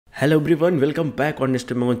Hello everyone, welcome back on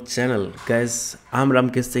my channel. Guys, I'm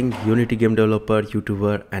Ramkesh Singh, Unity game developer,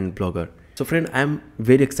 YouTuber and blogger. So friend, I'm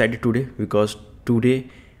very excited today because today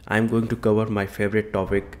I'm going to cover my favorite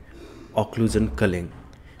topic, occlusion culling.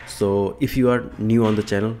 So if you are new on the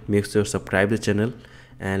channel, make sure subscribe the channel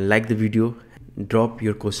and like the video. Drop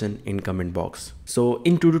your question in comment box. So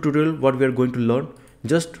in today's tutorial, what we are going to learn,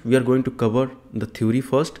 we are going to cover the theory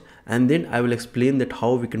first, and then I will explain that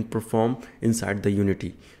how we can perform inside the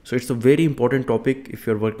Unity. So it's a very important topic if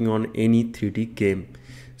you're working on any 3D game.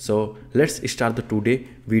 So let's start the today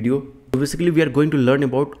video. So basically we are going to learn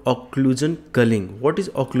about occlusion culling. What is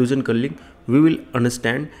occlusion culling? We will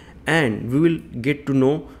understand, and we will get to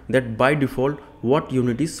know that by default what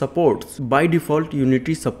Unity supports. By default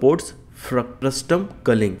Unity supports Frustum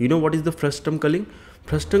culling. You know what is the Frustum culling?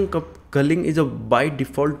 Frustum culling is a by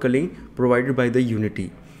default culling provided by the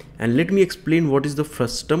Unity. And let me explain what is the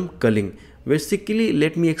Frustum culling. Basically,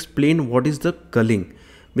 let me explain what is the culling.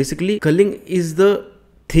 Basically, culling is the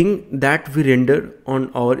thing that we render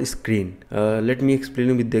on our screen. Let me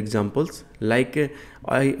explain with the examples. Like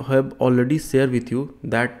I have already shared with you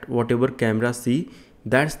that whatever camera see,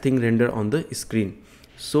 that thing render on the screen.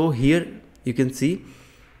 So here you can see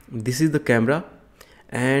this is the camera,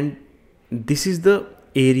 and this is the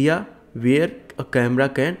area where a camera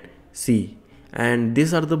can see, and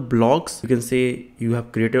these are the blocks. You can say you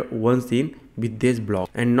have created one scene with this block,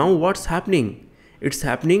 and now what's happening? It's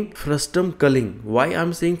happening Frustum culling. Why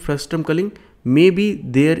I'm saying Frustum culling? Maybe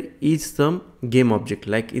there is some game object,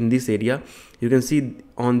 like in this area you can see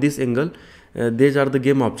on this angle these are the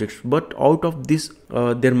game objects, but out of this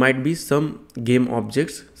there might be some game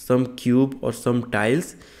objects, some cube or some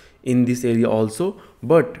tiles in this area also.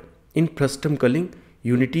 But in Frustum culling,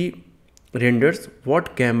 Unity renders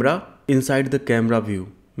what camera inside the camera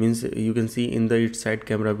view. Means you can see in the inside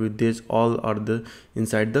camera view, these all are the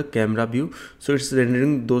inside the camera view. So it's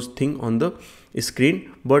rendering those things on the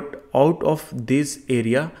screen, but out of this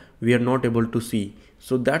area we are not able to see.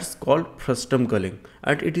 So that's called Frustum culling,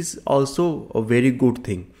 and it is also a very good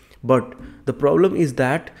thing. But the problem is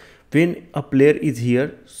that when a player is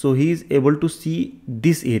here, so he is able to see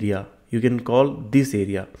this area, you can call this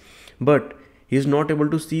area, but he is not able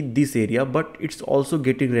to see this area, but it's also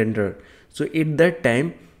getting rendered. So at that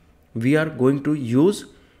time we are going to use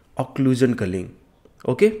occlusion culling.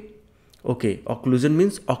 Okay, occlusion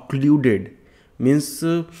means occluded, means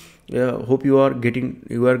hope you are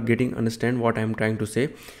getting understand what I am trying to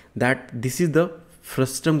say, that this is the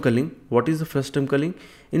Frustum culling. What is the Frustum culling?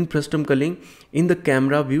 In Frustum culling, in the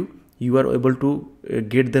camera view you are able to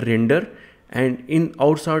get the render, and in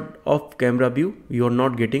outside of camera view you are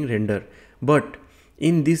not getting render. But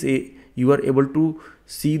in this you are able to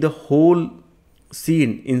see the whole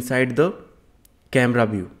scene inside the camera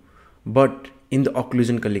view. But in the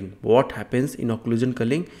occlusion culling, what happens in occlusion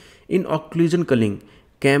culling? In occlusion culling,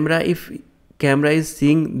 if camera is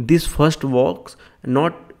seeing this first box,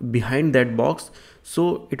 not behind that box,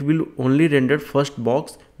 so it will only render first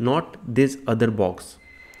box, not this other box.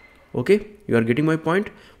 Okay, you are getting my point.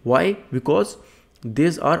 Why? Because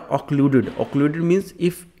these are occluded. Occluded means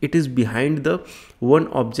if it is behind the one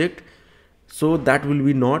object, so that will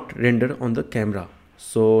be not rendered on the camera.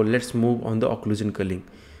 So let's move on the occlusion culling.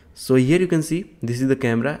 So here you can see this is the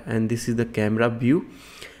camera and this is the camera view,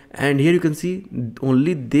 and here you can see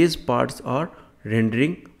only these parts are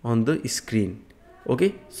rendering on the screen.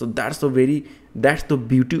 Okay, so that's the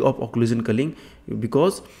beauty of occlusion culling,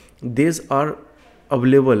 because these are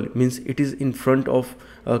available, means it is in front of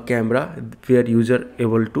a camera where user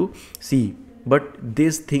able to see, but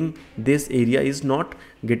this area is not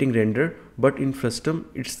getting rendered. But in Frustum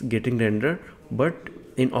it's getting rendered, but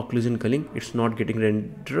in occlusion culling it's not getting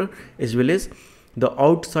rendered, as well as the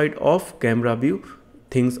outside of camera view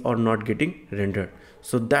things are not getting rendered.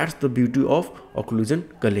 So that's the beauty of occlusion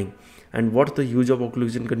culling. And what's the use of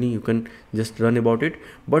occlusion culling? You can just run about it,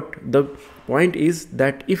 but the point is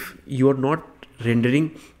that if you are not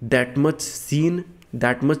rendering that much scene,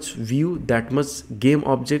 that much view, that much game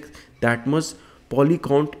object, that much poly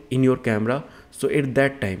count in your camera, so at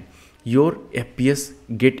that time your FPS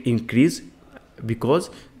get increased, because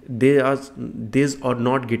these are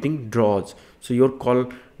not getting draws. So your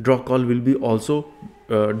draw call will be also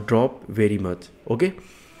drop very much.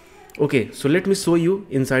 Okay, so let me show you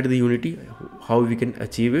inside the Unity how we can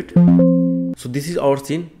achieve it. So this is our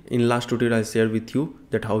scene. In last tutorial I shared with you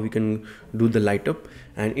that how we can do the light up,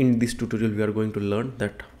 and in this tutorial we are going to learn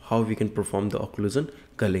that how we can perform the occlusion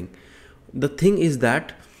culling. The thing is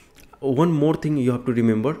that one more thing you have to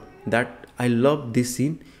remember, that I love this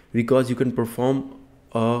scene because you can perform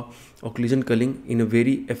occlusion culling in a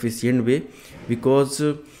very efficient way, because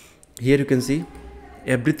here you can see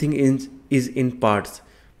everything is in parts,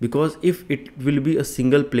 because if it will be a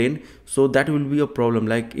single plane, so that will be a problem.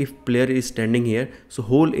 Like if player is standing here, so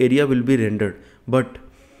whole area will be rendered, but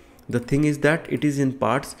the thing is that it is in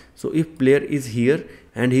parts. So if player is here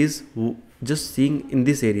and he is just seeing in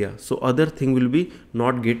this area, so other thing will be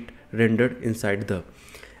not get rendered inside the,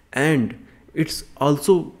 and it's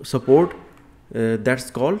also support that's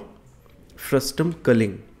called Frustum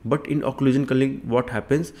Culling. But in occlusion culling, what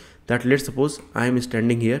happens that, let's suppose I am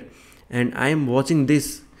standing here and I am watching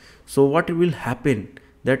this. So what will happen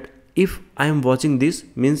that if I am watching this,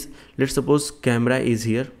 means let's suppose camera is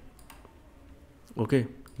here. Okay,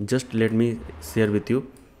 just let me share with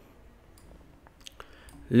you.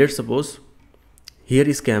 Let's suppose here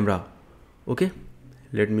is camera. Okay,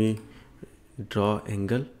 let me draw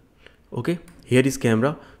angle. Okay, here is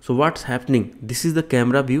camera. So what's happening, this is the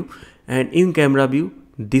camera view, and in camera view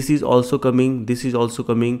this is also coming, this is also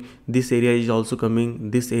coming, this area is also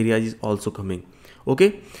coming, this area is also coming.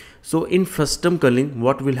 Okay, so in Frustum Culling,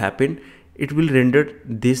 what will happen, it will render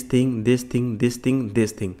this thing, this thing, this thing,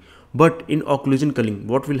 this thing. But in Occlusion Culling,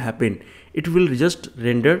 what will happen, it will just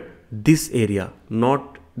render this area,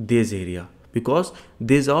 not this area, because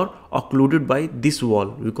these are occluded by this wall,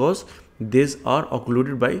 because these are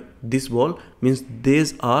occluded by this wall, means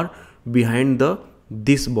these are behind the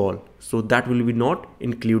this wall, so that will be not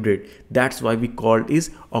included. That's why we called is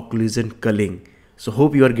Occlusion Culling. So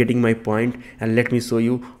hope you are getting my point, and let me show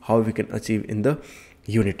you how we can achieve in the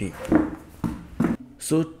Unity.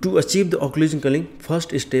 So to achieve the Occlusion Culling,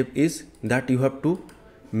 first step is that you have to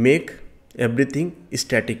make everything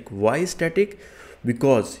static. Why static?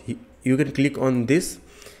 Because you can click on this,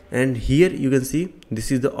 and here you can see this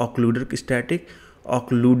is the occluder static,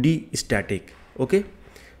 occlude static. Okay,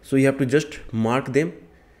 so you have to just mark them,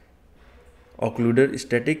 occluder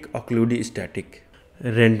static, occlude static,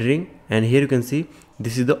 rendering, and here you can see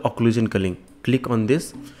this is the Occlusion Culling. Click on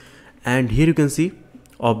this, and here you can see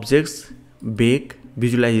objects, bake,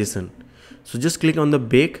 visualization. So just click on the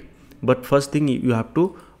bake, but first thing you have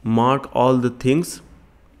to mark all the things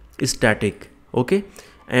static. Okay,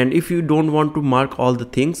 and if you don't want to mark all the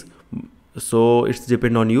things, so it's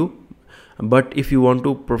depend on you, but if you want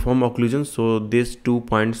to perform occlusion, so these 2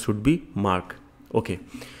 points should be marked. Okay,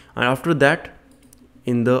 and after that,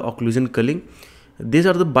 in the Occlusion Culling, these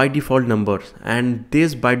are the by default numbers, and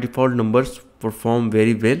these by default numbers perform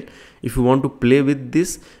very well. If you want to play with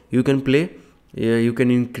this, you can play. You can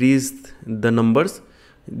increase the numbers.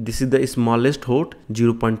 This is the smallest hot,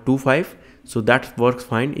 0.25, so that works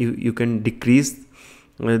fine. You can decrease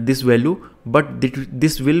this value, but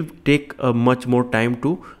this will take a much more time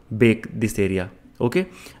to bake this area. Okay,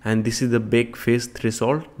 and this is the bake face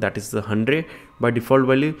threshold, that is the 100 by default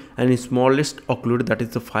value, and smallest occlude, that is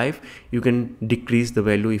the 5. You can decrease the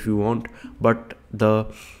value if you want, but the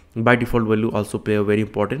by default value also play a very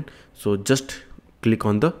important. So just click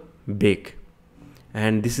on the bake,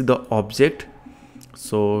 and this is the object,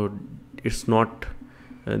 so it's not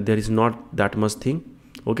there is not that much thing.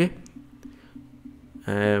 Okay,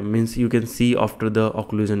 means you can see after the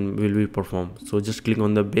occlusion will be performed. So just click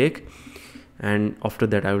on the bake, and after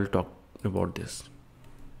that I will talk about this.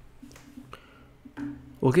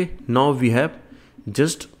 Okay, now we have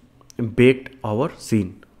just baked our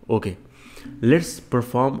scene. Okay, let's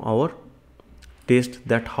perform our test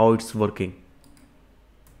that how it's working.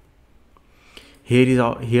 Here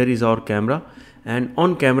is our camera, and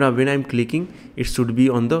on camera when I'm clicking, it should be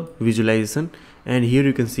on the visualization, and here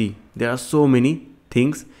you can see there are so many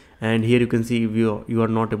things, and here you can see you are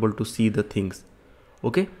not able to see the things.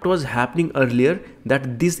 Okay, what was happening earlier,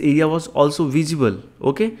 that this area was also visible.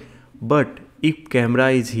 Okay, but if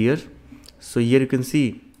camera is here, so here you can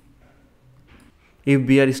see if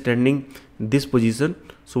we are standing this position,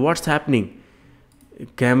 so what's happening,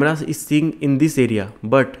 camera is seeing in this area,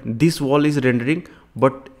 but this wall is rendering,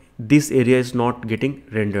 but this area is not getting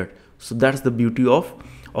rendered. So that's the beauty of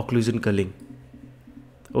Occlusion Culling.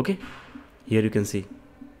 Okay, here you can see,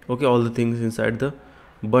 okay, all the things inside the,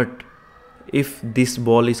 but if this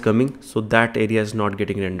ball is coming, so that area is not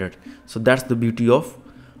getting rendered. So that's the beauty of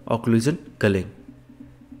Occlusion Culling.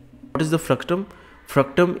 What is the Frustum?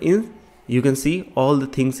 Frustum is, you can see all the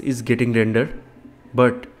things is getting rendered,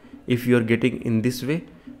 but if you are getting in this way,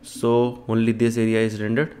 so only this area is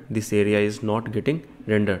rendered, this area is not getting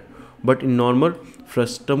rendered. But in normal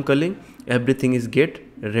Frustum Culling, everything is get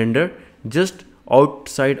rendered, just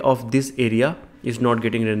outside of this area is not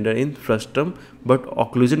getting rendered in Frustum. But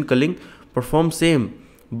Occlusion Culling perform same,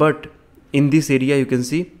 but in this area you can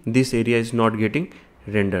see this area is not getting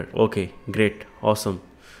rendered. Okay, great, awesome.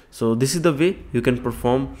 So this is the way you can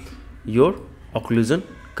perform your Occlusion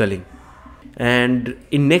culling. And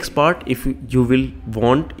in next part, if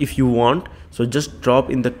you want, so just drop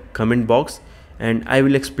in the comment box, and I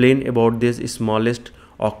will explain about this smallest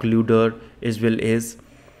occluder, as well as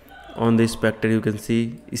on the spectre you can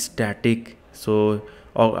see static. So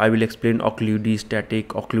I will explain occluded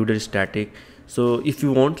static, occluded static. So if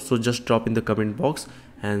you want, so just drop in the comment box,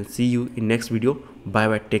 and see you in next video. Bye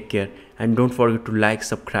bye, take care, and don't forget to like,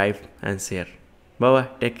 subscribe and share. Bye bye,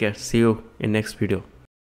 take care, see you in next video.